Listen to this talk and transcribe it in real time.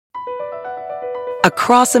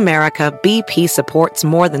Across America, BP supports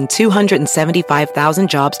more than 275,000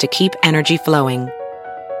 jobs to keep energy flowing.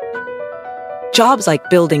 Jobs like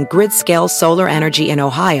building grid-scale solar energy in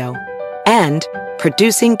Ohio and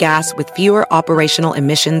producing gas with fewer operational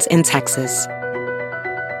emissions in Texas.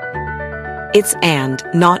 It's and,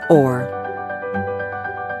 not or.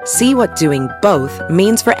 See what doing both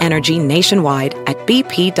means for energy nationwide at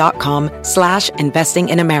bp.com/investing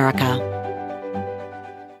in America.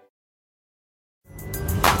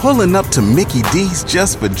 Pulling up to Mickey D's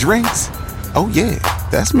just for drinks? Oh yeah,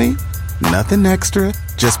 that's me. Nothing extra,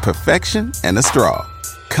 just perfection and a straw.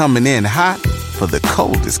 Coming in hot for the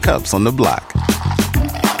coldest cups on the block.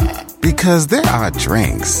 Because there are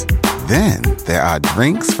drinks. Then there are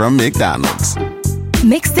drinks from McDonald's.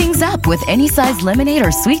 Mix things up with any size lemonade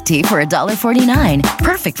or sweet tea for $1.49.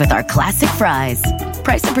 Perfect with our classic fries.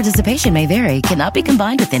 Price and participation may vary. Cannot be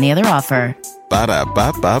combined with any other offer.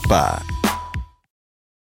 Ba-da-ba-ba-ba.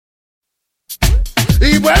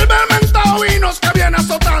 Y vuelve el mentado Vinos que viene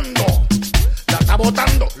azotando. La está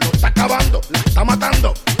botando, lo está acabando, la está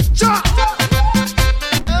matando. ¡Ya!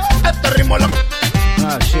 Este ritmo lo...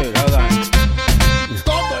 Oh, shit, hold on.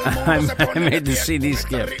 I made the CD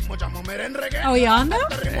skip. Oh, you on though?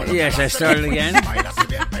 Yes, I started again. No,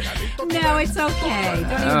 it's okay. Don't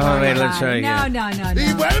even Oh, worry wait, about let's try it. again. No. Y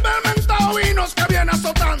vuelve el mentado Vinos que viene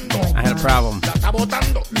azotando. I had a problem. La está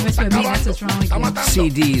botando, lo está Mr. Bean, that's acabando, what's wrong with está you.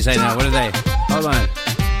 matando. CDs, I know. What are they? Hold on.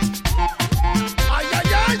 Ay,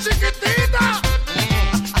 ay, ay, chiquitita.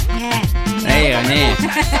 Hey, man.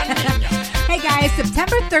 Hey guys,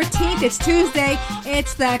 September 13th, it's Tuesday.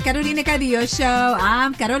 It's the Carolina Cadillo Show.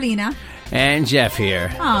 I'm Carolina. And Jeff here.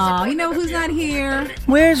 Oh, you know who's not here?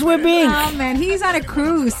 Where's Webink? Oh man, he's on a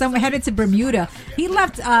cruise. Somewhere headed to Bermuda. He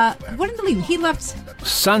left, when did he leave? He left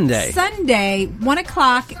Sunday. 1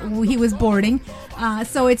 o'clock. He was boarding.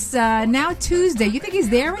 So it's now Tuesday. You think he's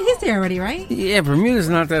there? He's there already, right? Yeah, Bermuda's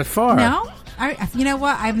not that far. No? You know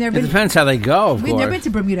what? I've never It been. depends how they go, of We've course. never been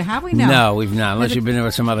to Bermuda, have we? No, we've not. Unless you've been there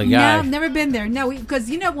with some other No, guy. I've never been there. No, because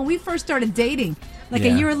when we first started dating, like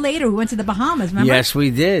Yeah. a year later, we went to the Bahamas. Remember? Yes,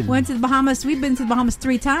 we did. Went to the Bahamas. We've been to the Bahamas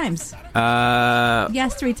 3 times.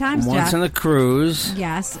 Yes, 3 times. Once Jeff. on a cruise.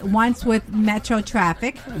 Yes, once with Metro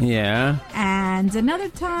Traffic, Yeah. and another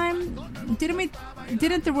time. Didn't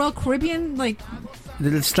the Royal Caribbean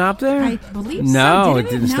Did it stop there? I believe so. No, Didn't it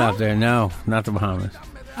didn't No? stop there. No, not the Bahamas.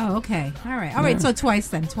 Oh, okay. All right. So twice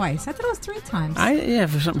then. Twice. I thought it was 3 times.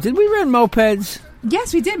 For some. Did we rent mopeds?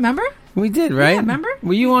 Yes, we did. Remember? We did, right? Yeah, remember?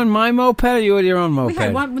 Were you on my moped or you had your own moped? We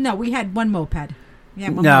had one. No, we had one moped. Yeah,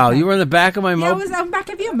 one No, moped. you were on the back of my Yeah, I moped. was on back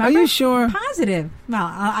of you. Are Remember? you sure? Positive. Well,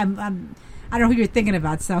 I don't know who you're thinking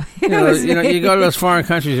about. So You go to those foreign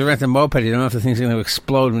countries, you rent a moped. You don't know if the thing's going to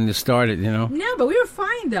explode when you start it. You know. No, but we were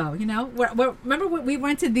fine though. Remember when we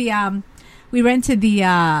rented the remember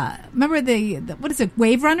the what is it,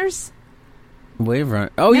 Wave Runners? Wave run.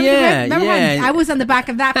 Oh Remember yeah. how I was on the back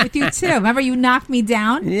of that with you too. Remember you knocked me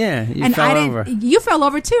down? Yeah, you and fell I over. You fell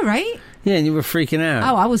over too, right? Yeah, and you were freaking out.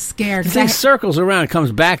 Oh, I was scared. The thing circles around,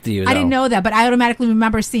 comes back to you. I didn't know that, but I automatically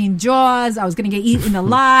remember seeing Jaws. I was going to get eaten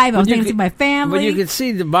alive. I was going to see my family. But you could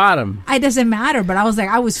see the bottom. It doesn't matter, but I was freaked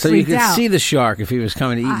out. So you could see the shark if he was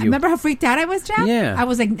coming to eat you. Remember how freaked out I was, Jeff? Yeah. I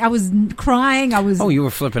was crying. I was. Oh, you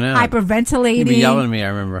were flipping out. Hyperventilating. You were yelling at me. I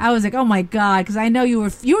remember. I was like, "Oh my god!" Because I know you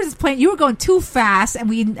were just playing. You were going too fast, and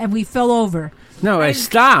we fell over. No, I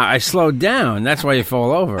stopped. I slowed down. That's why you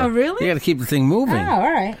fall over. Oh, really? You got to keep the thing moving. Oh,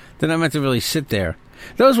 all right. Then I meant to really sit there.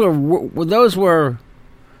 Those were wave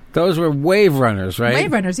runners, right?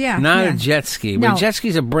 Wave runners, yeah. Not yeah. a jet ski. No. Well, jet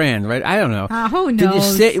ski's a brand, right? I don't know. Who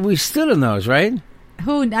knows? We stood in those, right? I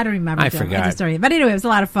don't remember. I Joe. forgot. I just don't. But anyway, it was a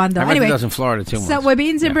lot of fun, though. I went Anyway, to those in Florida too. So once. we're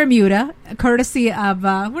being in Bermuda, courtesy of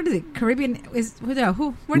what is it? Caribbean is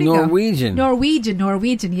who? Where did he go? Norwegian.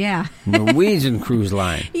 Yeah. Norwegian cruise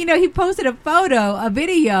line. He posted a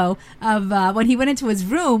video of when he went into his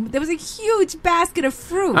room. There was a huge basket of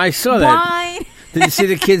fruit. I saw that. Wine. Did you see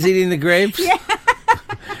the kids eating the grapes? Yeah.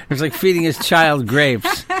 It was like feeding his child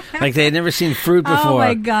grapes. Like they had never seen fruit before. Oh,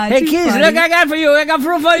 my God. Hey, too kids, funny. look, I got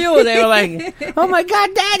fruit for you. They were like, oh, my God,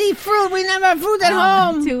 Daddy, fruit. We never have fruit at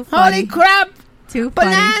home. Too funny. Holy crap. Too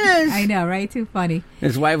funny. Bananas. I know, right? Too funny.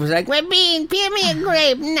 His wife was like, peel me a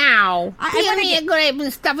grape now. Peel me a grape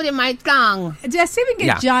and stuff it in my tongue. Just see if we can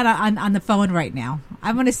get John on the phone right now.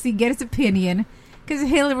 I want to get his opinion. Because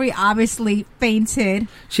Hillary obviously fainted.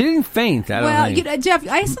 She didn't faint, I don't think. Jeff,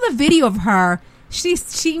 I saw the video of her. She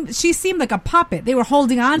seemed like a puppet. They were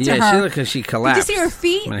holding on to her. Yeah, she looked like she collapsed. Did you see her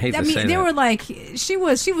feet? I hate to say they that. were like she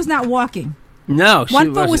was not walking. No, she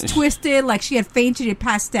one foot was wasn't. twisted, like she had fainted, she had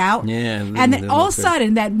passed out. Yeah, and then all of a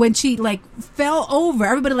sudden, that when she like fell over,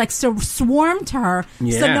 everybody like swarmed her,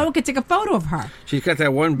 so no one could take a photo of her. She's got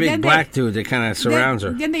that one big black dude that kind of surrounds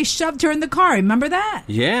her. Then they shoved her in the car. Remember that?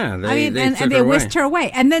 Yeah, they whisked her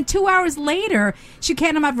away. And then 2 hours later, she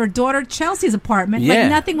came out of her daughter Chelsea's apartment. Yeah. Like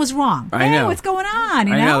nothing was wrong. I know what's going on.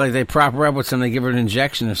 You I know, like they prop her up with something, they give her an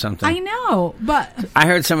injection or something. I know, but I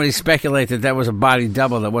heard somebody speculate that was a body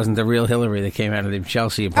double. That wasn't the real Hillary that came out of the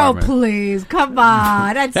Chelsea apartment. Oh please, come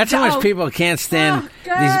on! That's how much people can't stand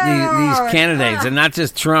these candidates, and not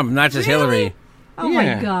just Trump, not just Hillary. Oh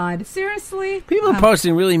my God! Seriously, people are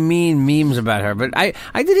posting really mean memes about her. But I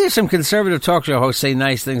did hear some conservative talk show hosts say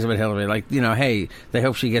nice things about Hillary, like hey, they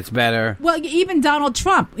hope she gets better. Well, even Donald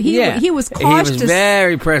Trump, he was cautious. He was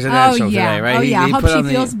very presidential today, right? I hope she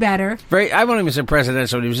feels better. I won't even say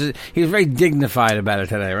presidential. He was very dignified about it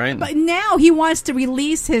today, right? But now he wants to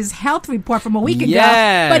release his health report from a week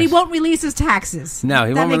ago, but he won't release his taxes. No,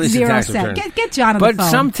 he won't release his tax return. Get John on the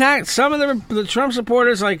phone. But some of the Trump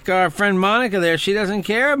supporters, like our friend Monica there, she doesn't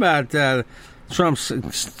care about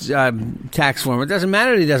Trump's tax form. It doesn't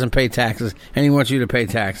matter that he doesn't pay taxes, and he wants you to pay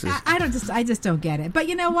taxes. I just don't get it. But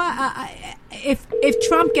you know what? If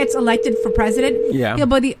Trump gets elected for president,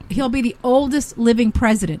 he'll be the oldest living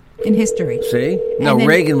president in history. See? No,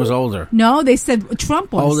 Reagan was older. No, they said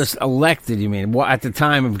Trump was. Oldest elected, you mean? Well, at the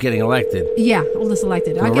time of getting elected. Yeah, oldest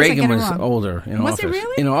elected. Well, Reagan was older in office. Was he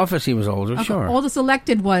really? In office, he was older, okay. Sure. Oldest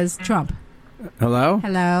elected was Trump. Hello?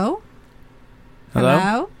 Hello?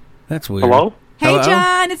 Hello? That's weird. Hello? Hey, Hello?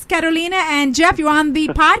 John, it's Carolina and Jeff. You're on the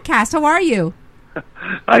podcast. How are you?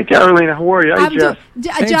 Hi, Carolina. How are you? Hi, Jeff.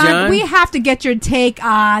 Hey, John, we have to get your take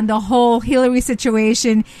on the whole Hillary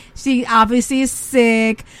situation. She obviously is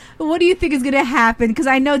sick. What do you think is going to happen? Because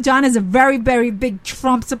I know John is a very, very big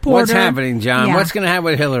Trump supporter. What's happening, John? Yeah. What's going to happen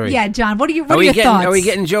with Hillary? Yeah, John, what are your thoughts? Are we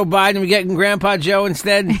getting Joe Biden? Are we getting Grandpa Joe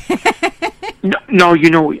instead? No,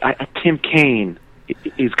 Tim Kaine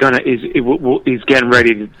is getting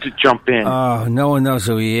ready to jump in. Oh, no one knows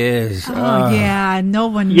who he is. Yeah, no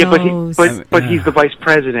one knows. But he's the vice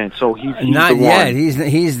president, so he's not the yet. One.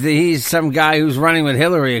 He's some guy who's running with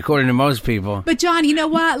Hillary, according to most people. But John, you know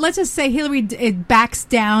what? Let's just say Hillary backs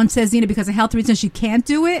down, says because of health reasons she can't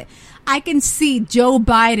do it. I can see Joe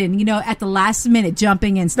Biden, at the last minute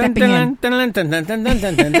jumping in, stepping in, like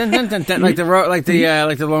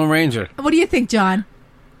the Lone Ranger. What do you think, John?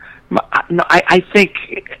 No, I think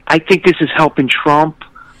this is helping Trump,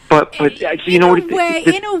 but in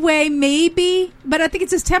a way, maybe, but I think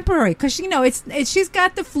it's just temporary because she's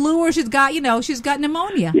got the flu or she's got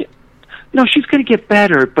pneumonia. Yeah. No, she's going to get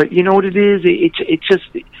better, but you know what it is? It's just,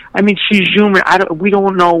 she's human. We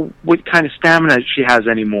don't know what kind of stamina she has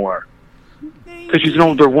anymore. Because she's an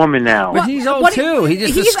older woman now. But he's old too.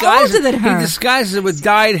 He's older than her. He disguises it with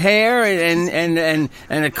dyed hair and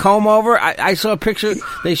a comb over. I saw a picture.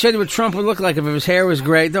 They showed you what Trump would look like if his hair was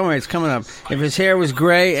gray. Don't worry, it's coming up. If his hair was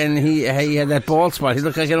gray and he had that bald spot, he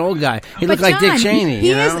looked like an old guy. He looked like Dick Cheney.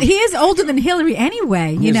 He is older than Hillary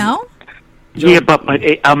anyway. Yeah, but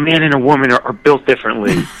a man and a woman are built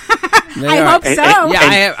differently. I hope so.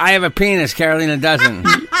 I have a penis. Carolina doesn't.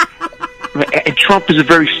 And Trump is a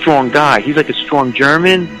very strong guy. He's like a strong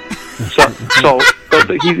German. So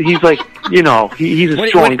he's like, he's a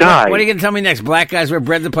strong guy. What are you going to tell me next? Black guys were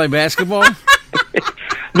bred to play basketball?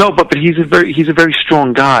 No, but he's a very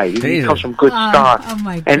strong guy. He comes from good stock. Oh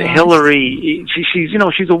my God. And Hillary,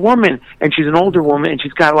 she's a woman, and she's an older woman, and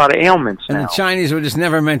she's got a lot of ailments now. And the Chinese were just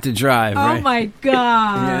never meant to drive, right? Oh my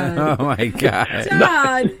God. Yeah. Oh my God.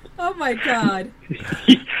 John. Oh my God.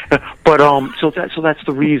 But so that's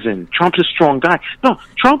the reason. Trump's a strong guy. No,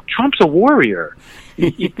 Trump's a warrior.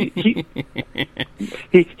 He's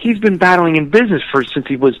been battling in business since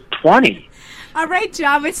he was 20. All right,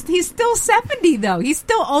 John. He's still 70 though. He's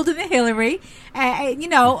still older than Hillary.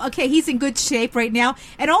 Okay, he's in good shape right now.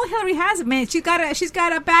 And all Hillary has, man, she's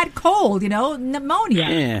got a bad cold. Pneumonia.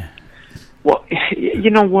 Yeah. Well,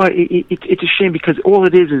 you know what? It's a shame because all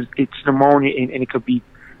it is it's pneumonia, and it could be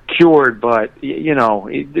cured, but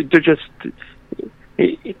they're just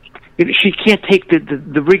she can't take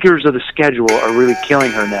the rigors of the schedule are really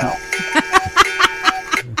killing her now.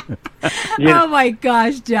 Oh my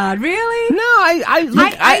gosh, John! Really?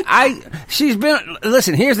 No, she's been.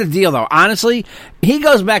 Listen, here's the deal, though. Honestly, he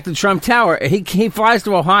goes back to Trump Tower. He flies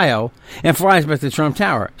to Ohio and flies back to Trump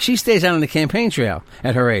Tower. She stays out on the campaign trail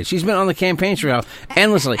at her age. She's been on the campaign trail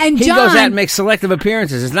endlessly. And he John, goes out and makes selective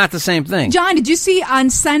appearances. It's not the same thing. John, did you see on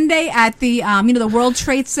Sunday at the the World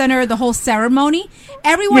Trade Center the whole ceremony?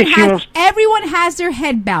 Everyone has their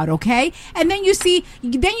head bowed, okay? And then you see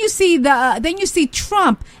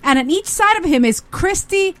Trump and each side of him is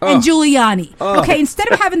Christie and Giuliani. Okay,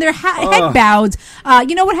 instead of having their head bowed,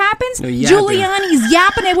 you know what happens? Giuliani's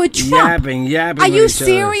yapping it with Trump. Yapping. Are you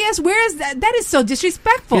serious? Where is that? That is so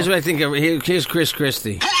disrespectful. Here's what I think. Here's Chris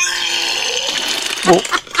Christie.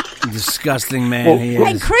 Disgusting man he is.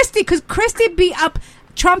 And Christie, could Christie be up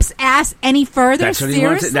Trump's ass any further? That's what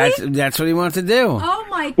Seriously? he wants to, that's what he wants to do. Oh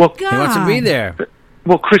my Well, God! He wants to be there.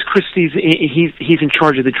 Well, Chris Christie's he's in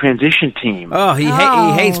charge of the transition team. Oh, he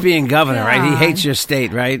hates being governor, right? He hates your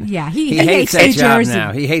state, right? Yeah, he hates that New job Jersey.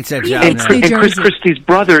 now. He hates that job hates now. New And Chris Jersey. Christie's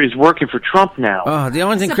brother is working for Trump now. Oh, the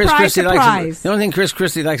only thing Surprise, surprise. the only thing Chris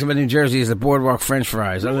Christie likes about New Jersey is the boardwalk French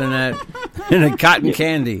fries. Other than that, and the cotton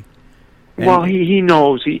candy. And Well, he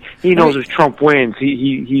knows he knows if Trump wins,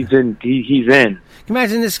 he's in.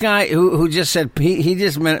 imagine this guy who just said he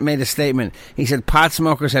just made a statement. He said pot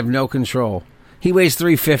smokers have no control. He weighs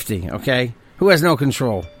 350. Okay, who has no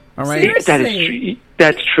control? All right, Seriously?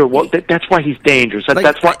 That's true. Well, that's why he's dangerous.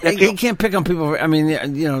 That's why you can't pick on people. I mean,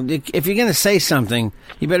 you know, if you're going to say something,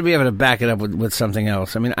 you better be able to back it up with something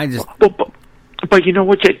else. I mean, I just. But you know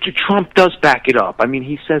what? Trump does back it up. I mean,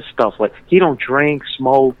 he says stuff like he don't drink,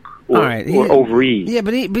 smoke, or overeat. Yeah,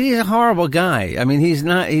 but he's a horrible guy. I mean, he's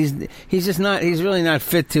not. He's just not. He's really not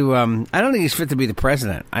fit to. I don't think he's fit to be the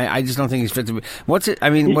president. I just don't think he's fit to be. What's it? I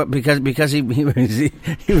mean, because he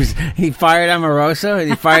fired Omarosa and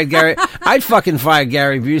he fired Gary. I'd fucking fire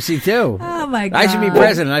Gary Busey too. Oh my God! I should be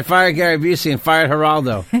president. I fired Gary Busey and fired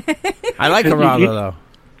Geraldo. I like Geraldo though.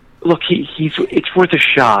 Look, it's worth a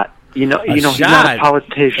shot. You know, he's not a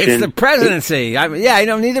politician. It's the presidency. I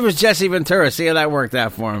know. Neither was Jesse Ventura. See how that worked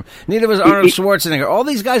out for him. Neither was Arnold Schwarzenegger. All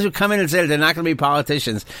these guys who come in and say they're not going to be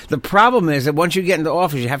politicians. The problem is that once you get into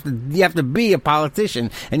office, you have to be a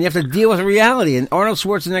politician, and you have to deal with reality. And Arnold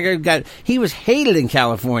Schwarzenegger he was hated in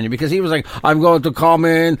California because he was like, "I'm going to come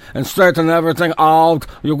in and straighten everything out.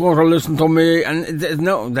 You're going to listen to me." And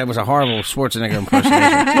that was a horrible Schwarzenegger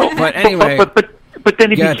impersonation. But anyway. But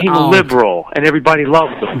then he became a liberal, and everybody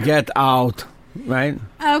loved him. Get out, right?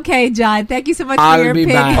 Okay, John. Thank you so much I'll for your be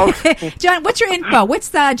opinion. back. John, what's your info? What's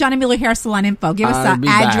the John Emilio Hair Salon info? Give us I'll the be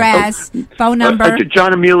back. address, phone number.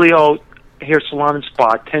 John Emilio Hair Salon and Spa,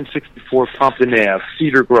 1064 Pompton Ave,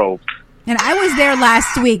 Cedar Grove. And I was there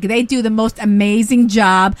last week. They do the most amazing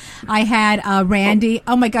job. I had Randy.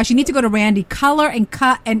 Oh, my gosh. You need to go to Randy. Color and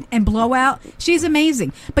cut and blowout. She's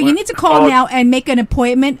amazing. But you need to call now and make an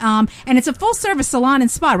appointment. And it's a full-service salon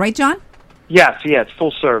and spa, right, John? Yes,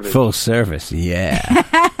 full service. Full service, yeah.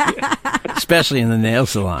 Especially in the nail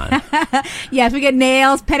salon. Yes, we get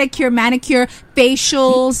nails, pedicure, manicure,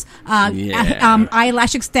 facials,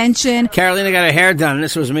 eyelash extension. Carolina got her hair done.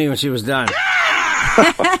 This was me when she was done.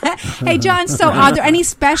 Hey, John, so are there any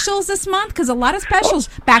specials this month? Because a lot of specials,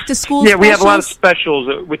 back to school Yeah, specials. we have a lot of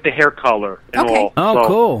specials with the hair color and all. Oh,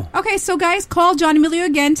 cool. Okay, so guys, call John Emilio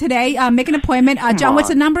again today. Make an appointment. John, what's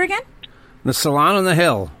the number again? The Salon on the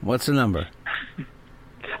Hill. What's the number?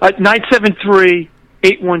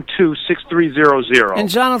 973-812-6300. And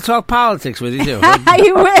John will talk politics with you, too.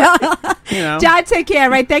 You will. You know. John, take care,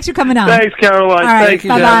 right? Thanks for coming on. Thanks, Caroline. All right, Thank you,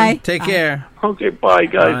 bye-bye. Take care. Okay, bye,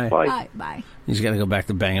 guys. Bye. Bye. He's got to go back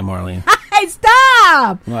to banging Marlene. Hey,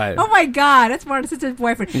 stop! What? Oh my God, that's Martin's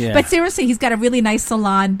boyfriend. Yeah. But seriously, he's got a really nice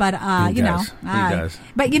salon. But He does. He does.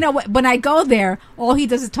 But you know what? When I go there, all he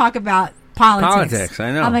does is talk about politics.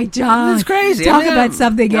 I know. I'm like, John, it's crazy. Talk about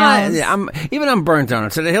something else. I'm burnt on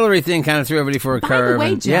it. So the Hillary thing kind of threw everybody for a curve. By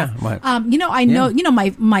the way, Jeff, what?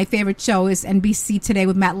 my favorite show is NBC Today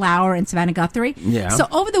with Matt Lauer and Savannah Guthrie. Yeah. So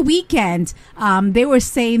over the weekend, they were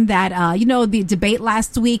saying that the debate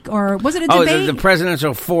last week, or was it a debate? The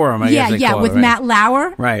presidential forum. I guess they call with it, right? Matt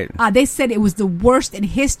Lauer. Right. They said it was the worst in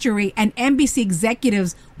history, and NBC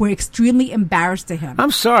executives were extremely embarrassed to him. I'm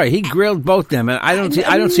sorry, he grilled both them, and I don't see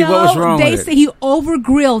what was wrong with it. They say he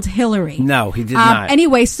over-grilled Hillary. No, he did not.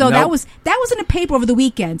 Anyway, so Nope. that was in the paper over the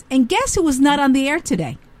weekend, and guess who was not on the air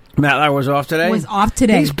today? Matt Lauer was off today? Was off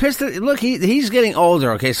today. He's pissed. Look, he's getting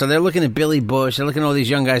older, okay? So they're looking at Billy Bush. They're looking at all these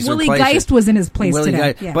young guys to Willie replace Geist it. was in his place Willie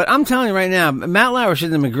today. Geist. But I'm telling you right now, Matt Lauer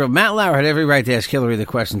shouldn't have been grilled. Matt Lauer had every right to ask Hillary the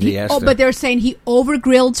questions he asked her. But they're saying he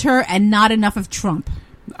over-grilled her and not enough of Trump.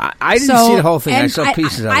 I didn't see the whole thing. I saw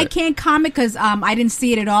pieces of it. I can't comment because I didn't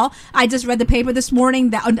see it at all. I just read the paper this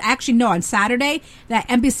morning on Saturday, that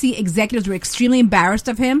NBC executives were extremely embarrassed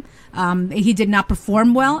of him. He did not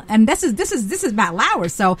perform well, and this is Matt Lauer.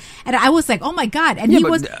 So, and I was like, oh my God! And he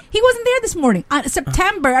wasn't there this morning.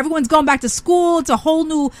 September, everyone's going back to school. It's a whole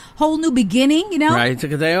new beginning. You know, right? He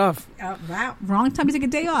took a day off. Wow, wrong time to take a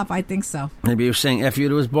day off. I think so. Maybe he was saying "F you"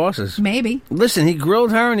 to his bosses. Maybe. Listen, he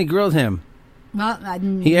grilled her and he grilled him. Well,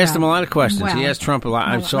 He asked him a lot of questions. Well, he asked Trump a lot.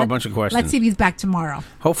 I saw a bunch of questions. Let's see if he's back tomorrow.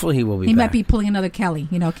 Hopefully he will be He back. might be pulling another Kelly.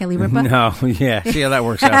 You know, Kelly Ripa? No, yeah. See how that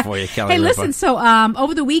works out for you, Kelly Hey, Ripa. listen, so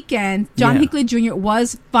over the weekend, John Hinckley Jr.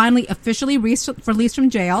 was finally officially released from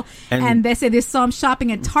jail. And they say they saw him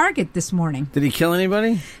shopping at Target this morning. Did he kill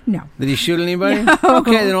anybody? No. Did he shoot anybody? No.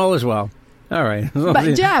 Okay, then all is well. All right. As long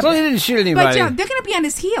as Jeff, he didn't shoot anybody. But Jeff, they're going to be on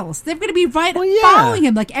his heels. They're going to be yeah. following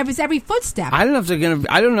him like every footstep. I don't know if they're going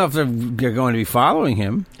to. I don't know if they're going to be following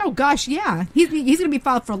him. Oh gosh, yeah, he's going to be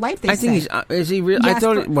followed for life. I think he's. Is he really? I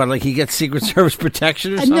thought like he gets Secret Service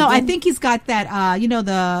protection or something. No, I think he's got that.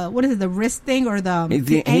 The wrist thing or the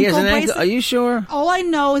ankle he has an bracelet. Are you sure? All I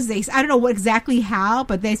know is I don't know exactly how,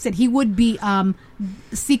 but they said he would be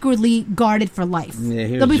secretly guarded for life. Yeah,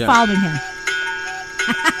 they'll be following him.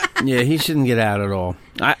 Yeah, he shouldn't get out at all.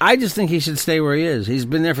 I just think he should stay where he is. He's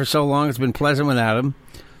been there for so long. It's been pleasant without him.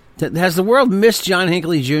 Has the world missed John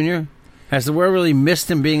Hinckley Jr.? Has the world really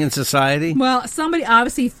missed him being in society? Well, somebody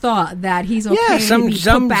obviously thought that he's okay to be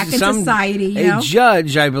put back in society. A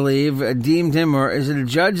judge, I believe, deemed him, or is it a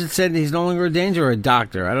judge that said he's no longer a danger, or a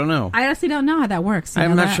doctor? I don't know. I honestly don't know how that works.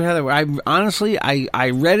 I'm not sure how that works. I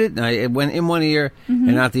read it, and it went in one ear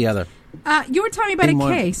and out the other. You were telling me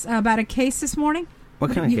about a case this morning.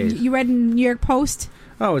 What kind of case? You read in New York Post?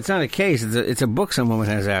 Oh, it's not a case. It's a book some woman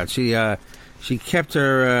has out. She kept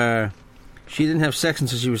her. She didn't have sex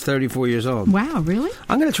until she was 34 years old. Wow, really?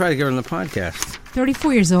 I'm going to try to get her on the podcast.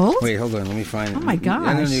 34 years old? Wait, hold on. Let me find it. Oh, my gosh.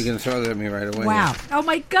 I know you're going to throw that at me right away. Wow. Oh,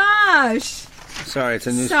 my gosh. Sorry, it's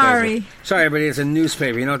a newspaper. Sorry, everybody. It's a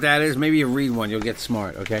newspaper. You know what that is? Maybe you read one. You'll get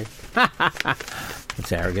smart, okay?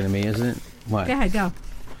 It's arrogant of me, isn't it? What? Go ahead, go.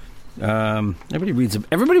 Everybody reads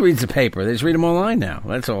the paper. They just read them online now.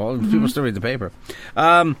 That's all. People still read the paper.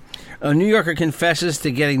 A New Yorker confesses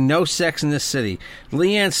to getting no sex in this city.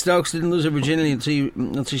 Leanne Stokes didn't lose her virginity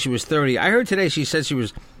until she was 30. I heard today she said she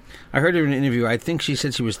was. I heard her in an interview. I think she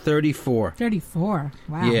said she was 34. 34.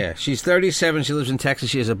 Wow. Yeah, she's 37. She lives in Texas.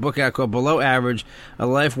 She has a book out called Below Average: A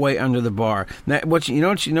Life Way Under the Bar. Now, you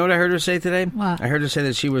know what I heard her say today? What? I heard her say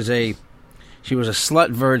that she was a slut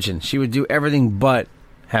virgin. She would do everything but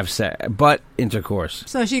have sex, but intercourse.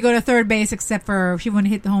 So she'd go to third base, except for she wouldn't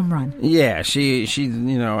hit the home run. Yeah, she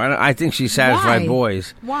I think she satisfied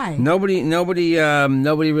boys. Why? Nobody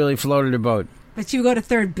really floated her boat. But she would go to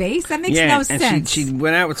third base? That makes no sense. And she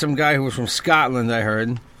went out with some guy who was from Scotland, I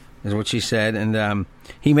heard, is what she said, and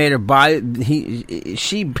he made her buy.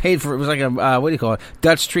 She paid for it. Was like a what do you call it?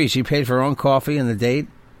 Dutch treat. She paid for her own coffee and the date.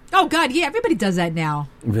 Oh, God, yeah, everybody does that now.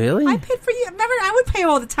 Really? I paid for you. Remember, I would pay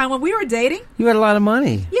all the time when we were dating. You had a lot of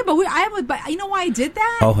money. Yeah, but you know why I did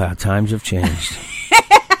that? Oh, how times have changed.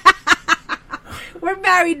 We're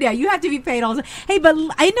married now. You have to be paid all the time. Hey, but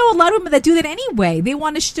I know a lot of women that do that anyway. They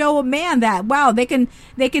want to show a man that, wow, they can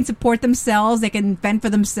support themselves. They can fend for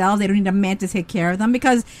themselves. They don't need a man to take care of them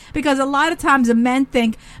because a lot of times the men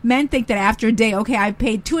think that after a day, okay, I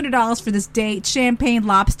paid $200 for this date, champagne,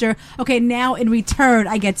 lobster. Okay, now in return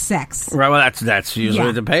I get sex. Right. Well, that's usually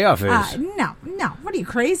what the payoff is. No. What are you,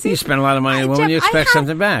 crazy? You spend a lot of money on a woman, you expect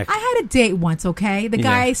something back. I had a date once. Okay, the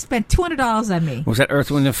guy spent $200 on me. Was that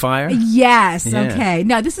Earth, Wind, and Fire? Yes. Yeah. Okay.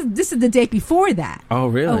 No, this is the date before that. Oh,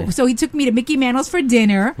 really? So he took me to Mickey Mantle's for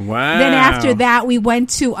dinner. Wow. Then after that, we went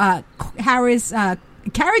to Harris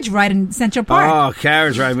carriage ride in Central Park. Oh,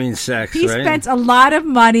 carriage ride means sex. He right? spent a lot of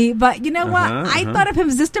money, but you know what? I thought of him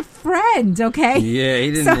as just a friend. Okay. Yeah,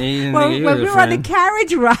 he didn't. So he didn't when think he was we a were on the friend.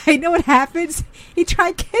 carriage ride, you know what happens? He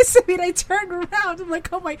tried kissing me, and I turned around. I'm like,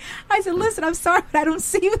 oh my! I said, listen, I'm sorry, but I don't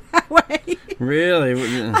see you that way. Really?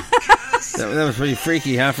 that was pretty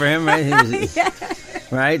freaky, huh, for him, right? Yeah.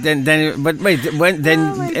 Right? But wait,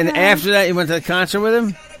 after that, you went to the concert with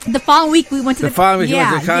him? The following week, we went to the following week. You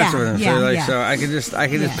went to the concert with him. Yeah, So I could just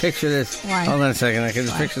picture this. Why? Hold on a second. I can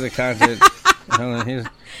just picture the concert. Hold on.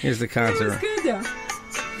 Here's the concert. It was good though.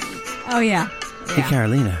 Oh yeah. Hey,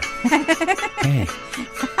 Carolina. Hey.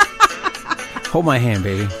 Hold my hand,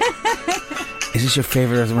 baby. Is this your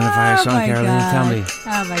favorite Earth, Wind & Fire song, Carolina? God. Tell me.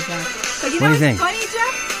 Oh my God. But What do you think? Funny,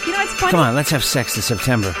 Jeff? You know what's funny? Come on, let's have sex this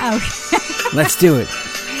September. Oh. Let's do it.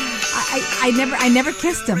 I never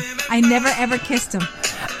kissed him. I never ever kissed him.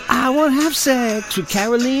 I want to have sex with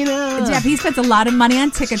Carolina. Jeff, he spent a lot of money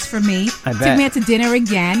on tickets for me. I bet. Took me out to dinner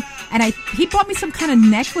again, and he bought me some kind of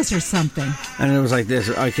necklace or something. And it was like this.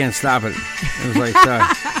 I can't stop it. It was like,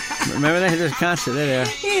 remember that? This concert there.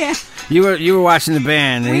 Yeah. You were watching the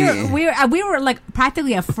band. We were like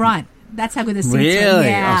practically a front. That's how good the seats were. Really?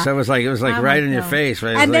 Yeah. Oh, so it was like Oh, right my in your God. face,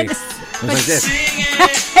 right? And it then was like this.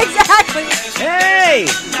 Exactly. Hey!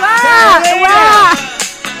 Wow!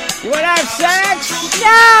 You want to have sex?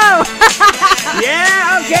 No!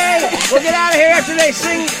 Yeah, okay. We'll get out of here.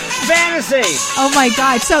 sing fantasy. Oh my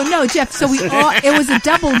God! So no, Jeff. So it was a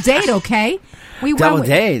double date. Okay. We Double went with,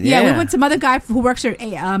 date, we yeah. went to some other guy who works at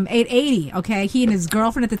 880. Okay, he and his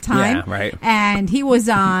girlfriend at the time. Yeah, right. And he was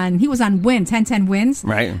on Win 1010 Wins.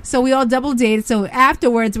 Right. So we all double dated. So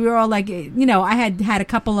afterwards, we were all like, I had a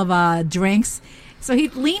couple of drinks. So he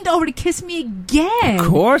leaned over to kiss me again. Of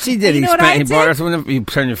course he did. And you know what I He brought did? us when you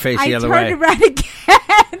turned your face the other way. I turned around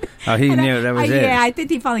again. Oh, he And knew that was it. Yeah, I think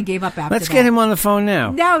he finally gave up after Let's that. get him on the phone now.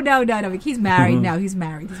 No. He's married. No, he's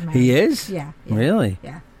married. He is? Yeah. Really?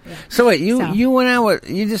 Yeah. So wait, you went out with,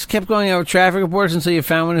 you just kept going out with traffic reports until you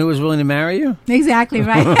found one who was willing to marry you? Exactly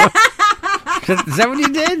right. Is that what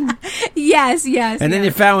you did? Yes. And then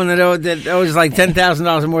you found one that owes like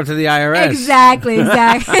 $10,000 more to the IRS. Exactly.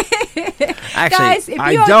 Actually, guys, if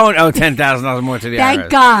I you don't owe $10,000 more to the IRS. Thank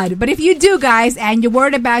God. But if you do, guys, and you're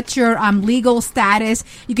worried about your legal status,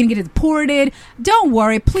 you can get it deported. Don't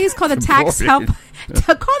worry. Please call the tax help.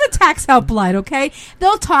 Call the tax helpline, okay?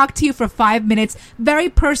 They'll talk to you for 5 minutes. Very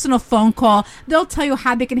personal phone call. They'll tell you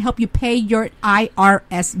how they can help you pay your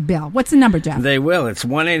IRS bill. What's the number, Jeff? They will. It's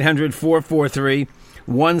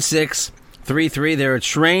 1-800-443-1633. There are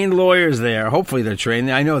trained lawyers there. Hopefully they're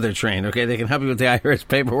trained. I know they're trained, okay? They can help you with the IRS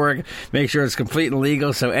paperwork, make sure it's complete and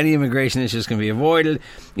legal so any immigration issues can be avoided.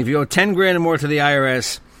 If you owe $10,000 or more to the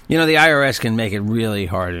IRS, the IRS can make it really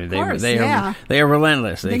hard. They are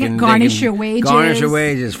relentless. They can garnish your wages. Garnish your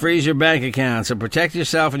wages, freeze your bank account. So protect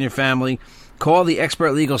yourself and your family. Call the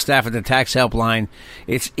expert legal staff at the tax helpline.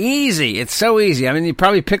 It's easy. It's so easy. I mean, you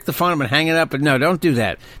probably pick the phone up and hang it up, but no, don't do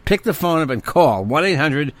that. Pick the phone up and call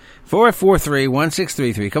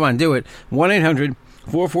 1-800-443-1633. Come on, do it.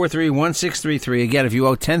 1-800-443-1633. Again, if you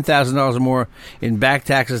owe $10,000 or more in back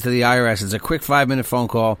taxes to the IRS, it's a quick 5-minute phone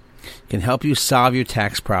call. Can help you solve your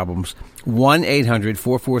tax problems.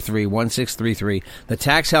 1-800-443-1633. The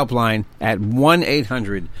tax helpline at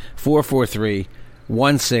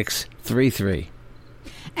 1-800-443-1633.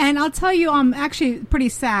 And I'll tell you, I'm actually pretty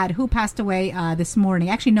sad who passed away this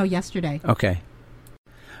morning. Actually, no, yesterday. Okay,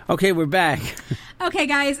 we're back. Okay,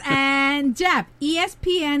 guys, and Jeff,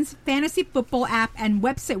 ESPN's fantasy football app and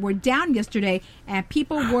website were down yesterday, and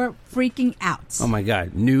people were freaking out. Oh, my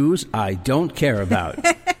God. News I don't care about.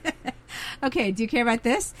 Okay, do you care about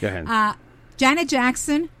this? Go ahead. Janet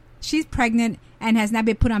Jackson, she's pregnant and has now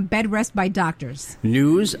been put on bed rest by doctors.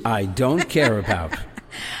 News I don't care about.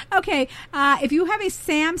 Okay, if you have a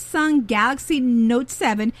Samsung Galaxy Note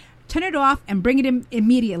 7, turn it off and bring it in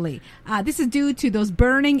immediately. This is due to those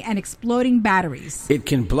burning and exploding batteries. It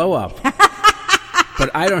can blow up. But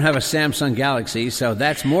I don't have a Samsung Galaxy, so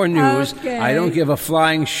that's more news I don't give a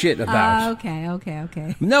flying shit about.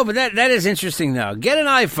 Okay. No, but that is interesting, though. Get an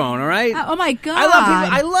iPhone, all right? Oh, my God.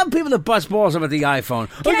 I love people that bust balls about the iPhone.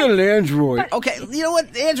 I got an Android. Okay, you know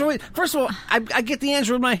what? Android, first of all, I get the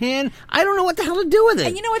Android in my hand. I don't know what the hell to do with it.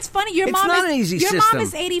 And you know what's funny? Your It's mom not is an easy your system. mom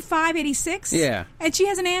is 85, 86. Yeah. And she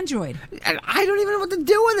has an Android. And I don't even know what to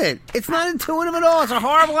do with it. It's not intuitive at all. It's a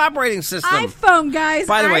horrible operating system. iPhone, guys.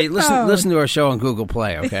 By the way, iPhone. listen to our show on Google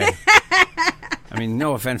Play, okay? I mean,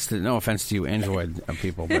 no offense to you Android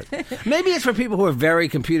people, but maybe it's for people who are very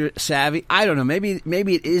computer savvy. I don't know. Maybe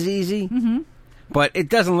it is easy, but it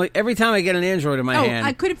doesn't look. Every time I get an Android in my hand,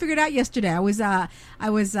 I couldn't figure it out yesterday. I was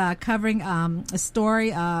covering a story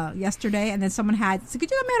yesterday, and then someone said, "Could you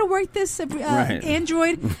tell me how to work this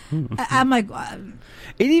Android?" I'm like.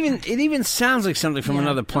 It even sounds like something from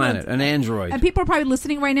another planet, an Android. And people are probably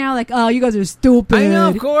listening right now like, oh, you guys are stupid. I know,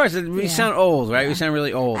 of course. We sound old, right? We sound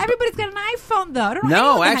really old. Everybody's got an iPhone, though.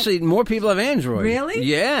 No, actually, more people have Android. Really?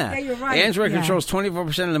 Yeah. Yeah, you're right. Android controls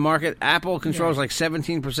 24% of the market. Apple controls like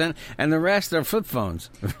 17%, and the rest are flip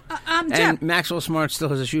phones. Jeff. And Maxwell Smart still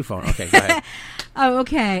has a shoe phone. Okay, go ahead. Oh,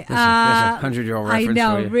 okay. There's a 100-year-old reference I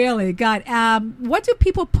know, for you. really. God. What do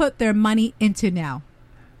people put their money into now?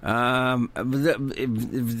 The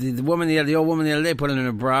woman, the old woman the other day put it in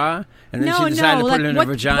her bra, and then she decided to put it in her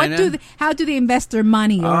vagina. How do they invest their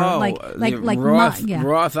money? Or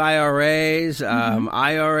Roth IRAs,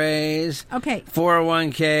 IRAs. Okay.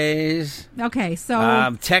 401ks. Okay,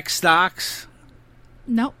 so tech stocks.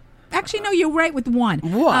 No. Actually, no, you're right with one.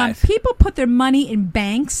 What? People put their money in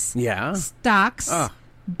banks, stocks,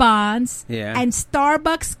 bonds, and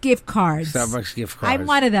Starbucks gift cards. Starbucks gift cards. I'm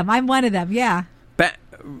one of them, yeah.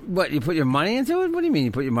 What, you put your money into it? What do you mean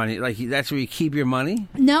you put your money? Like, that's where you keep your money?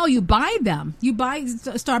 No, you buy them. You buy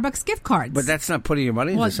Starbucks gift cards. But that's not putting your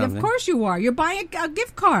money into something. Of course you are. You're buying a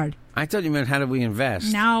gift card. I thought you meant how do we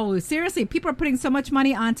invest? No, seriously, people are putting so much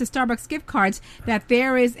money onto Starbucks gift cards that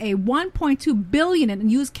there is a $1.2 billion in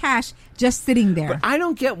used cash just sitting there. But I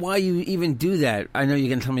don't get why you even do that. I know you're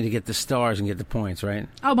going to tell me to get the stars and get the points, right?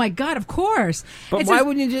 Oh my God, of course. But why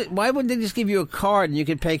wouldn't they just give you a card and you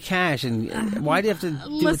could pay cash? And why do you have to do it that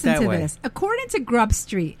way? Listen to this. According to Grub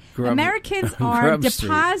Street, Americans are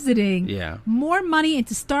depositing more money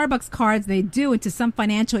into Starbucks cards than they do into some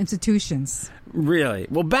financial institutions. Really?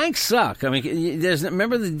 Well, banks suck. I mean,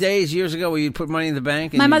 remember the days years ago where you'd put money in the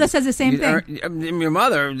bank? And my mother says the same thing. Your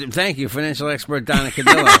mother, thank you, financial expert Donna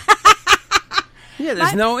Cadillo. Yeah,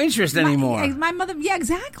 there's no interest anymore. My mother, yeah,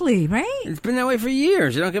 exactly, right? It's been that way for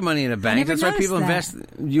years. You don't get money in a bank. That's why people invest.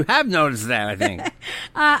 You have noticed that, I think.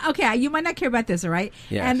 Okay, you might not care about this, all right?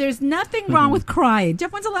 Yes. And there's nothing wrong with crying.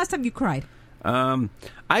 Jeff, when's the last time you cried?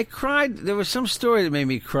 I cried. There was some story that made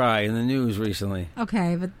me cry in the news recently.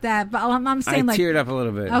 Okay, but I'm saying I teared up a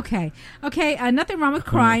little bit. Okay, nothing wrong with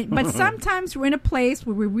crying, but sometimes we're in a place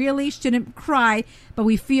where we really shouldn't cry, but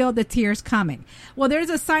we feel the tears coming. Well,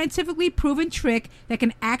 there's a scientifically proven trick that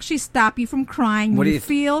can actually stop you from crying when you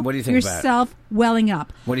feel yourself welling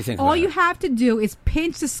up. What do you think? All you have to do is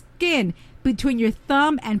pinch the skin between your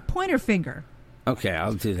thumb and pointer finger. Okay,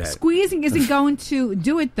 I'll do that. Squeezing isn't going to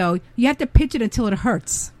do it, though. You have to pinch it until it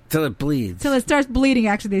hurts. Till it bleeds. Till it starts bleeding.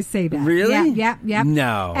 Actually, they say that. Really? Yeah.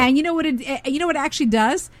 No. And you know what? It actually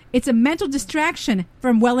does. It's a mental distraction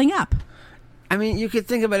from welling up. I mean, you could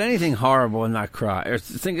think about anything horrible and not cry, or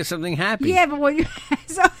think of something happy. Yeah, but when you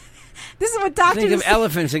this is what doctors think of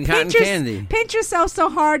elephants and cotton candy. Pinch yourself so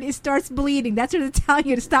hard it starts bleeding. That's what they're telling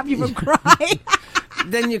you to stop you from crying.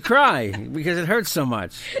 Then you cry because it hurts so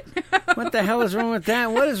much. What the hell is wrong with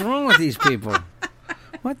that? What is wrong with these people?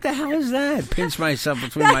 What the hell is that? Pinch myself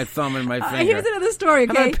between my thumb and my finger. Here's another story,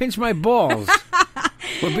 okay? How about I pinch my balls?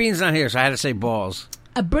 Well, Bean's not here, so I had to say balls.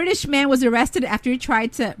 A British man was arrested after he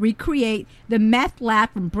tried to recreate the meth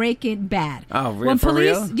lab from Breaking Bad. Oh, really? For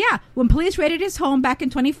real? Yeah. When police raided his home back in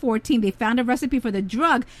 2014, they found a recipe for the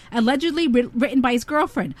drug allegedly written by his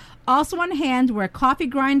girlfriend. Also on hand were a coffee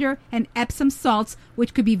grinder and Epsom salts,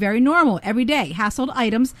 which could be very normal, everyday household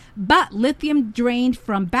items, but lithium drained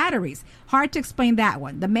from batteries. Hard to explain that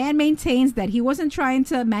one. The man maintains that he wasn't trying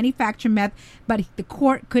to manufacture meth, but the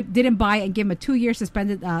court didn't buy it and give him a 2-year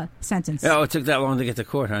suspended sentence. Oh, it took that long to get to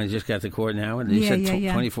court, huh? You just got to court now? You said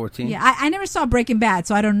 2014? Yeah, I never saw Breaking Bad,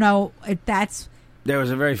 so I don't know if that's... There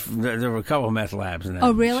were a couple of meth labs in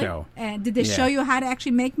that show. And did they show you how to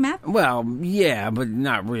actually make meth? Well, yeah, but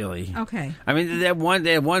not really. Okay. I mean, they had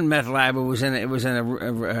one meth lab. It was in an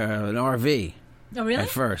RV. Oh, really? At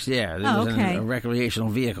first, yeah. It was in a recreational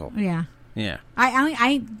vehicle. Yeah. Yeah.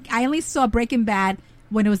 I only saw Breaking Bad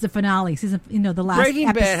when it was the finale, season, the last Breaking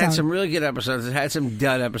episode. Bad had some really good episodes. It had some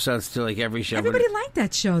dud episodes too, like every show. Everybody liked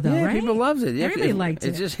that show, though, right? People loved it. Yeah, everybody liked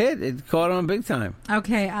it. It just hit. It caught on big time.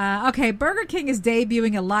 Okay. Burger King is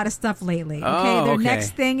debuting a lot of stuff lately. Their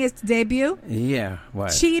next thing is to debut. Yeah,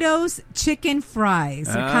 what? Cheetos chicken fries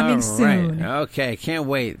are coming soon. Right. Okay, can't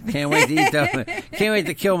wait. Can't wait to eat those. Can't wait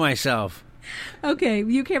to kill myself. Okay,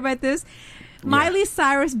 you care about this? Miley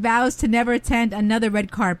Cyrus vows to never attend another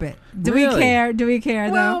red carpet. Do we care? Do we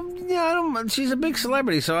care, well, though? Yeah, I don't. She's a big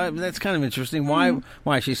celebrity, so that's kind of interesting. Why?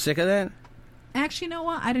 Why? She's sick of that? Actually, you know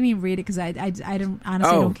what? I didn't even read it because I don't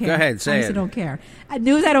don't care. Go ahead, say honestly, don't care.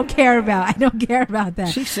 News I don't care about. I don't care about that.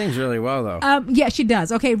 She sings really well, though. Yeah, she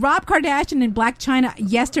does. Okay, Rob Kardashian and Blac Chyna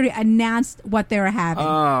yesterday announced what they were having.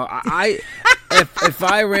 Oh, if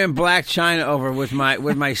I ran Blac Chyna over with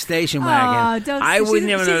my station wagon, I wouldn't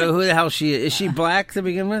even know who the hell she is. Is she black to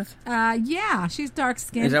begin with? Yeah, she's dark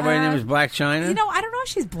skinned. Is that why her name is Blac Chyna? I don't know if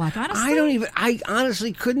she's black. Honestly, I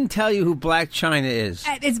honestly couldn't tell you who Blac Chyna is.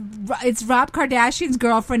 It's Rob Kardashian's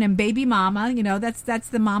girlfriend and baby mama. That's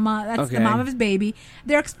the mama. That's the mom of his baby.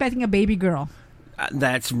 They're expecting a baby girl.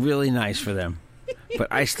 That's really nice for them, but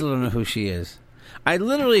I still don't know who she is. I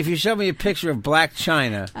literally, if you show me a picture of Blac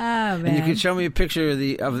Chyna, and you could show me a picture of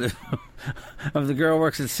the of the girl who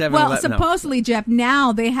works at 7-Eleven. Well, supposedly, Jeff,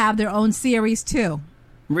 now they have their own series too.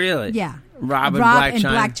 Really? Yeah. Rob and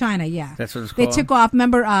Blac Chyna. Yeah. That's what it's called. They took off.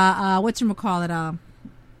 Remember, whatchamacallit?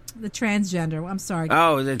 The transgender. I'm sorry.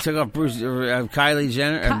 Oh, they took off Kylie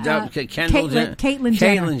Jenner, Caitlyn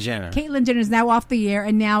Jenner. Caitlyn Jenner is now off the air,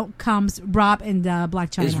 and now comes Rob and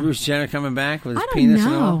Blac Chyna. Is Bruce Jenner coming back with his penis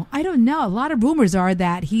and all? I don't know. A lot of rumors are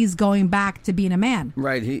that he's going back to being a man.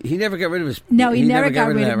 Right. He never got rid of his. No, he never got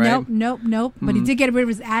rid of that. Right? Nope. Mm-hmm. But he did get rid of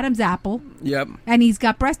his Adam's apple. Yep. And he's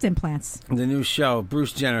got breast implants. The new show,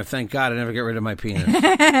 Bruce Jenner. Thank God I never got rid of my penis.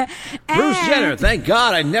 Bruce Jenner. Thank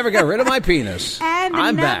God I never got rid of my penis.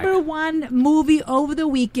 I'm back. number one movie over the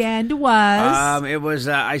weekend was? It was.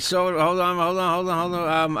 I saw it. Hold on.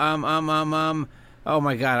 Oh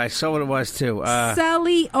my God! I saw what it was too.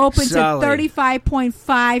 Sully opened to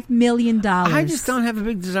 $35.5 million. I just don't have a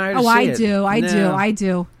big desire to see I it. do. I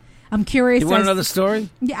do. I'm curious. You want to know the story?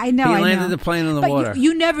 Yeah, I know. He landed the plane in the water.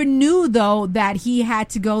 You never knew though that he had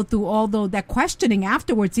to go through all that questioning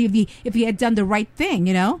afterwards, see if he had done the right thing.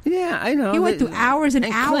 You know? Yeah, I know. He went through hours and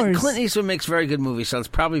hours. Clint Eastwood makes very good movies, so it's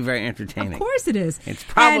probably very entertaining. Of course it is. It's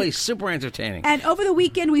probably super entertaining. And over the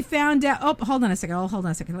weekend we found out. Oh, hold on a second.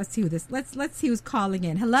 Let's see who this. Let's see who's calling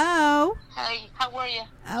in. Hello. Hi. How are you?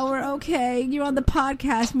 Oh, we're okay. You're on the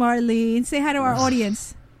podcast, Marlene. Say hi to our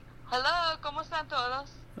audience. Hello. ¿Cómo están todos?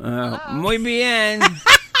 Muy bien.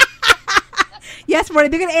 Yes, Marlene.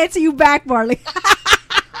 They're going to answer you back, Marlene.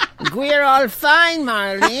 We're all fine,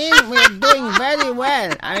 Marlene. We're doing very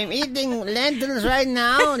well. I'm eating lentils right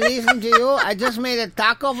now. Listen to you. I just made a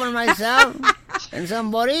taco for myself and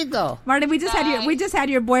some burrito. Marlene, we just had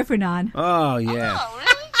your boyfriend on. Oh yeah. Oh,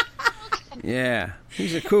 really? Yeah.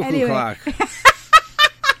 He's a cuckoo clock.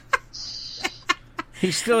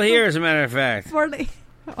 He's still here, as a matter of fact. Marlene,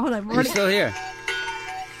 hold on. Marlene. He's still here.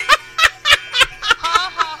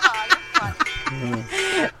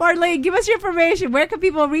 Marlene, give us your information. Where can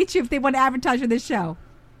people reach you if they want to advertise for this show?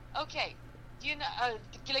 Okay. Que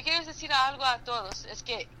le quiero decir algo a todos. Es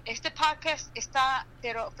que este podcast está,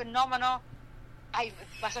 pero fenómeno. Hay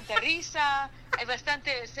bastante risa, hay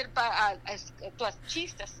bastante todas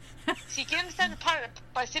chistes. Si quieren ser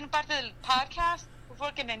parte del podcast, por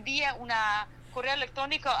favor que me envíe una correo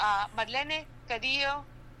electrónico a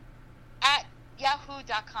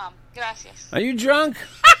marlenecadillo@yahoo.com. Gracias. Are you drunk?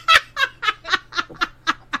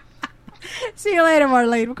 See you later,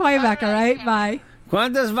 Marlene. We'll call you back, all right? Bye.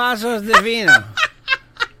 ¿Cuántos vasos de vino?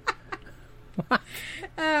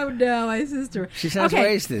 Oh, no, my sister. She sounds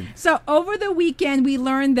wasted. So, over the weekend, we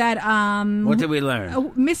learned that... what did we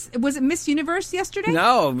learn? Was it Miss Universe yesterday?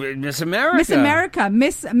 No, Miss America. Miss America.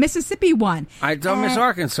 Miss Mississippi won. I thought Miss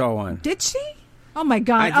Arkansas won. Did she? Oh, my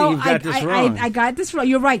God. I think you've got this wrong. I got this wrong.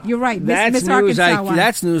 You're right. That's Miss Arkansas won.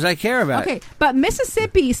 That's news I care about. Okay, but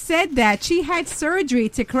Mississippi said that she had surgery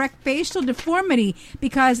to correct facial deformity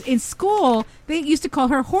because in school they used to call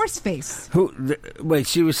her horse face. Wait,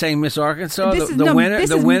 she was saying Miss Arkansas, the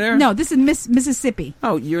winner? No, this is Miss Mississippi.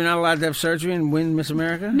 Oh, you're not allowed to have surgery and win Miss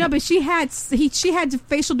America? No, but she had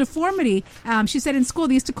facial deformity. She said in school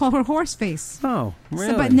they used to call her horse face. Oh,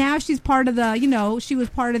 really? So, but now she's part of the. She was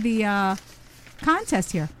part of the.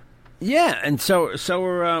 Contest here. Yeah, and so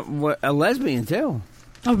we're a lesbian too.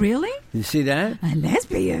 Oh, really? You see that? A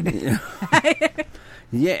lesbian.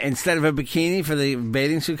 Yeah, instead of a bikini for the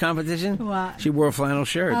bathing suit competition, she wore a flannel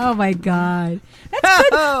shirt. Oh my God, that's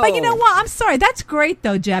good. But you know what? I'm sorry. That's great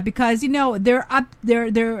though, Jeb, because they're up.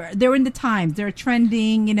 They're in the times. They're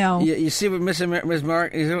trending. You see what Miss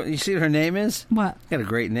Mark? You see what her name is? What? Got a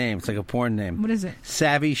great name. It's like a porn name. What is it?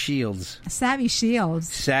 Savvy Shields. Savvy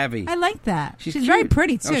Shields. Savvy. I like that. She's cute. very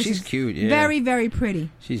pretty too. Oh, she's cute. Yeah. Very, very pretty.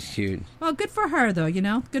 She's cute. Well, good for her though.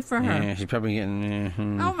 Good for her. Yeah, she's probably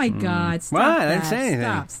getting. Oh my God! Stop what? That. I didn't say anything.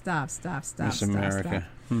 Stop. Miss America.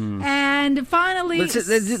 And finally,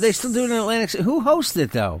 they still do it in Atlantic City. Who hosted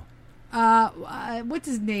it though? What's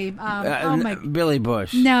his name? Billy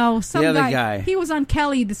Bush. No, some the other guy. He was on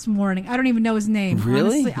Kelly this morning. I don't even know his name.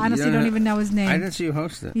 Really? Honestly, don't even know his name. I didn't see you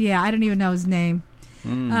host it. Yeah, I don't even know his name.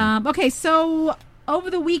 Okay, so over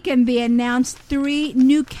the weekend they announced 3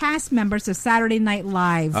 new cast members of Saturday Night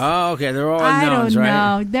Live. Oh, okay, they're all unknowns, right?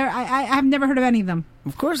 I don't know. I've never heard of any of them.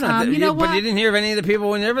 Of course not. But you didn't hear of any of the people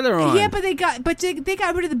whenever they're on. Yeah, but they got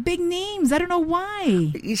rid of the big names. I don't know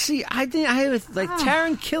why. You see, I think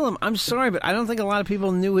Taron Killam. I'm sorry, but I don't think a lot of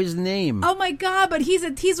people knew his name. Oh my God! But he's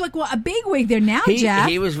like a bigwig there now, Jeff.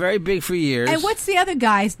 He was very big for years. And what's the other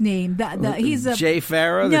guy's name? He's Jay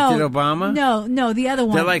Farrow that did Obama. No, the other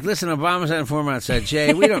one. They're like, listen, Obama's informant outside.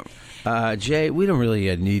 Jay, we don't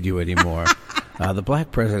really need you anymore. The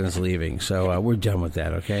black president's leaving, so we're done with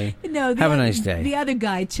that, okay? No, have a nice day. The other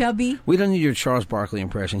guy, Chubby. We don't need your Charles Barkley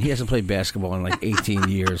impression. He hasn't played basketball in like 18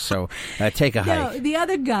 years, so take a hike. No, the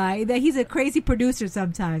other guy, he's a crazy producer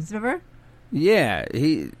sometimes, remember? Yeah.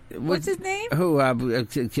 What's his name? Who?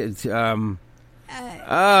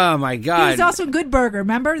 Oh my God! He was also Good Burger.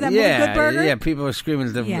 Remember that movie, Good Burger? Yeah, people are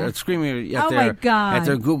screaming at my God. at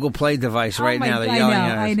their Google Play device right now. They're yelling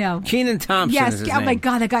at us. I know. Kenan Thompson. Yes. Is his Oh name. my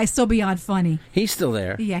God, that guy's so beyond funny. He's still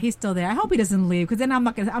there. Yeah, he's still there. I hope he doesn't leave because then I'm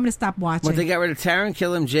gonna stop watching. But they got rid of Taron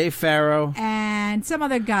Killam, Jay Farrow, and some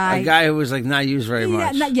other guy. A guy who was like not used very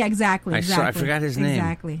much. Yeah, exactly. I forgot his name.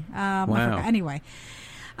 Exactly. Wow. Anyway.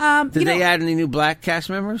 Did they add any new black cast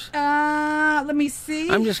members? Let me see.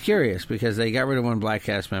 I'm just curious because they got rid of one black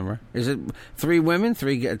cast member. Is it 3 women,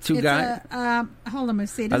 two guys? Hold on, let me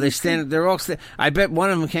see. Are they standing? They're all. I bet one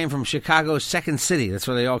of them came from Chicago's Second City. That's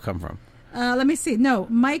where they all come from. Let me see. No,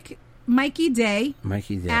 Mikey Day,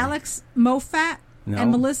 Alex Moffat,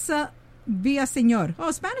 and Melissa Villaseñor. Oh,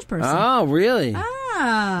 a Spanish person. Oh, really?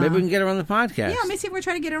 Ah. Maybe we can get her on the podcast. Yeah, let me see if we're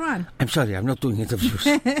trying to get her on. I'm sorry, I'm not doing interviews,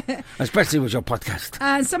 especially with your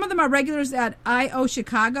podcast. Some of them are regulars at I.O.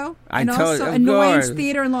 Chicago, and also at New Orleans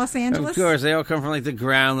Theater in Los Angeles. Of course, they all come from like the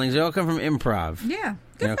Groundlings. They all come from improv. Yeah,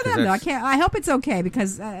 good for them though. I hope it's okay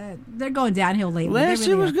because they're going downhill lately. Last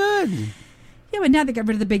year was good. Yeah, but now they got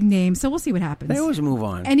rid of the big names, so we'll see what happens. They always move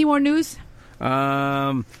on. Any more news?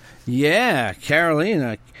 Yeah,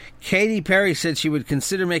 Carolina. Katy Perry said she would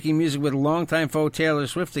consider making music with longtime foe Taylor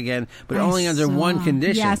Swift again, but only under one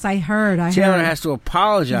condition. Yes, I heard. Taylor has to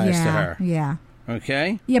apologize to her. Yeah.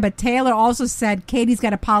 Okay? Yeah, but Taylor also said Katie's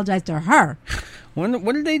got to apologize to her.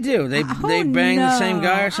 What did they do? They banged the same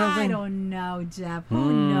guy or something? I don't know, Jeff.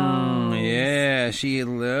 Who knows? Yeah, You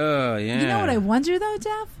know what I wonder, though,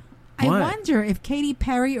 Jeff? I wonder if Katy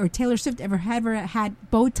Perry or Taylor Swift ever had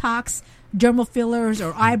Botox, dermal fillers,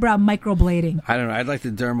 or eyebrow microblading. I don't know. I'd like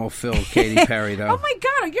to dermal fill Katy Perry, though. Oh, my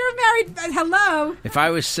God. You're married. Hello. If I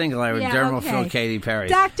was single, I would dermal fill Katy Perry.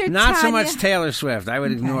 Not so much Taylor Swift. I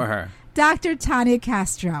would ignore her. Dr. Tanya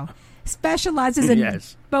Castro specializes in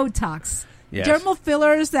Botox. Yes. Dermal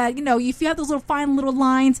fillers that, if you have those little fine little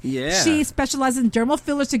lines, she specializes in dermal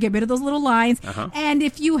fillers to get rid of those little lines. And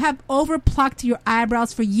if you have overplucked your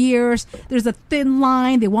eyebrows for years, there's a thin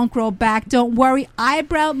line, they won't grow back. Don't worry,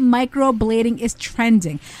 eyebrow microblading is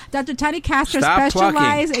trending. Dr. Tanya Castro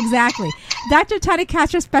specializes Dr. Tanya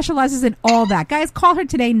Castro specializes in all that. Guys, call her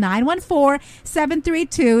today,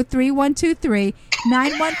 914-732-3123.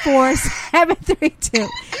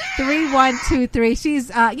 914-732-3123.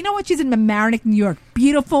 She's, she's in Mamaroneck, New York.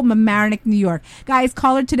 Beautiful Mamaroneck, New York. Guys,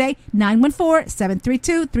 call her today,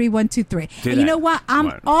 914-732-3123. And you know what?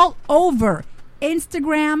 I'm all over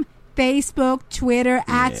Instagram, Facebook, Twitter,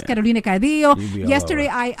 at Carolina Cadillo. Yesterday,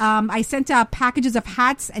 I sent out packages of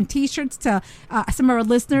hats and T-shirts to some of our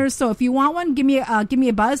listeners. So if you want one, give me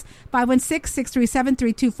a buzz,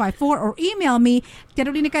 516-637-3254, or email me,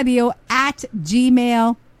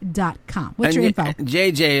 carolinacadillo@gmail.com. What's your info?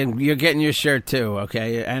 JJ, you're getting your shirt too,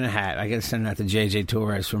 okay, and a hat. I got to send that to JJ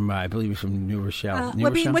Torres from, I believe he's from New Rochelle.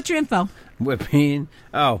 Whipping, what's your info? Whipping.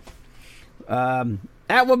 At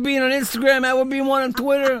Wabine on Instagram, at Wabine1 on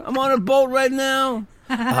Twitter. I'm on a boat right now.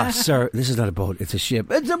 Sir, this is not a boat. It's a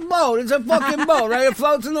ship. It's a boat. It's a fucking boat, right? It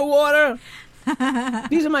floats in the water.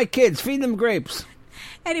 These are my kids. Feed them grapes.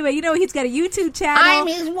 Anyway, he's got a YouTube channel. I'm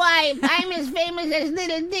his wife. I'm as famous as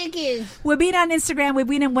Little Dick is. Wabine on Instagram.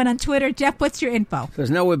 Wabine1 on Twitter. Jeff, what's your info?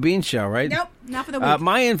 There's no Wabine show, right? Nope, not for the week.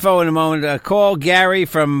 My info in a moment. Call Gary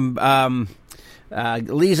from...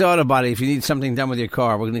 Lee's Auto Body, if you need something done with your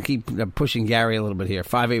car. We're going to keep pushing Gary a little bit here.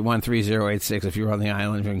 581-3086 if you're on the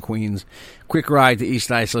island, if you're in Queens. Quick ride to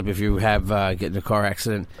East Islip if you have get in a car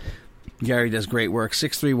accident. Gary does great work.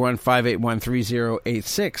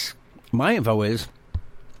 631-581-3086. My info is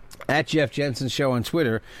at Jeff Jensen Show on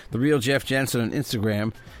Twitter, The Real Jeff Jensen on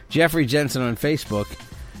Instagram, Jeffrey Jensen on Facebook,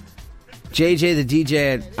 JJ the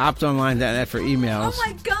DJ at optonline.net for emails. Oh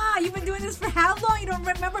my God, you've been doing this for how long? You don't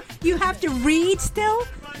remember? You have to read still?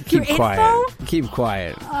 Keep your quiet. Info? Keep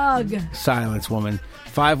quiet. Ugh. Silence, woman.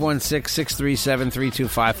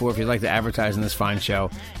 516-637-3254 if you'd like to advertise on this fine show.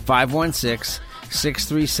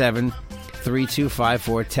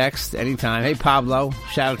 516-637-3254. Text anytime. Hey, Pablo.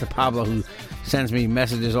 Shout out to Pablo who sends me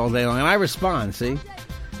messages all day long. And I respond, see?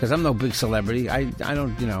 Because I'm no big celebrity. I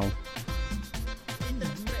don't,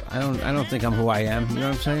 I don't think I'm who I am. You know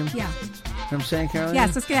what I'm saying? Yeah. You know what I'm saying, Carolina?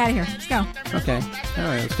 Yes, let's get out of here. Let's go. Okay. All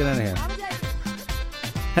right, let's get out of here.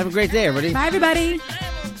 Have a great day, everybody. Bye, everybody.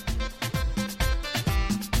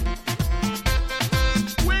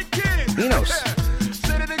 Enos.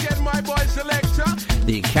 Say it again, my boy selector.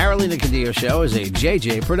 The Carolina Cadillo Show is a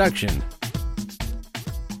JJ production.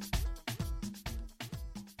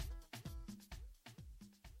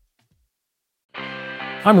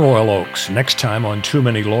 I'm Royal Oakes. Next time on Too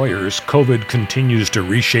Many Lawyers, COVID continues to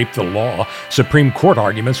reshape the law. Supreme Court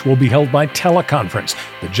arguments will be held by teleconference.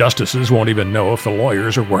 The justices won't even know if the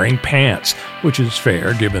lawyers are wearing pants, which is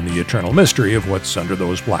fair given the eternal mystery of what's under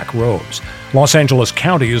those black robes. Los Angeles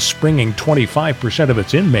County is springing 25% of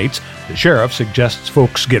its inmates. The sheriff suggests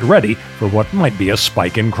folks get ready for what might be a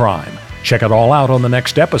spike in crime. Check it all out on the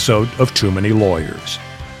next episode of Too Many Lawyers.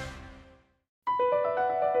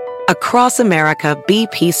 Across America,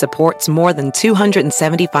 BP supports more than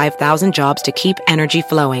 275,000 jobs to keep energy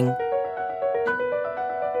flowing.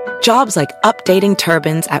 Jobs like updating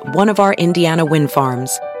turbines at one of our Indiana wind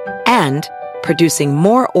farms and producing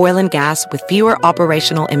more oil and gas with fewer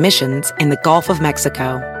operational emissions in the Gulf of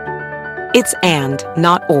Mexico. It's and,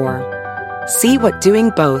 not or. See what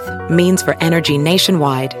doing both means for energy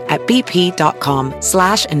nationwide at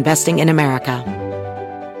bp.com/investing in America.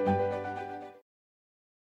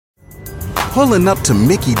 Pulling up to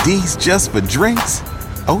Mickey D's just for drinks?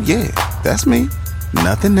 Oh yeah, that's me.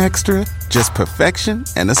 Nothing extra, just perfection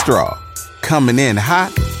and a straw. Coming in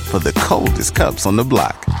hot for the coldest cups on the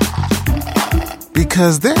block.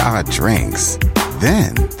 Because there are drinks.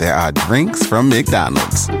 Then there are drinks from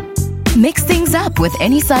McDonald's. Mix things up with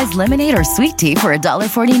any size lemonade or sweet tea for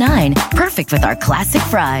 $1.49. Perfect with our classic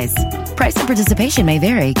fries. Price and participation may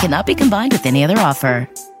vary. Cannot be combined with any other offer.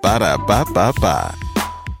 Ba-da-ba-ba-ba.